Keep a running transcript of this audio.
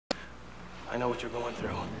I know what you're going through.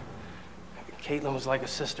 Caitlin was like a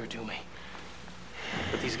sister to me.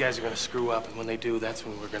 But these guys are gonna screw up, and when they do, that's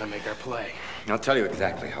when we're gonna make our play. I'll tell you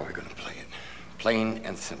exactly how we're gonna play it. Plain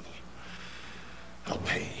and simple. I'll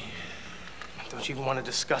pay. Don't you even want to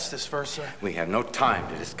discuss this first, sir? We have no time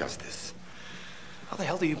to discuss this. How the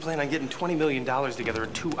hell do you plan on getting $20 million together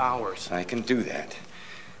in 2 hours? I can do that.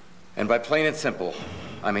 And by plain and simple,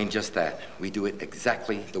 I mean just that. We do it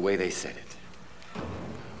exactly the way they said it.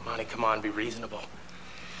 Monty, come on, be reasonable.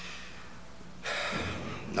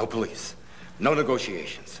 No police. No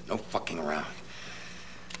negotiations. No fucking around.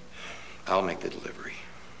 I'll make the delivery.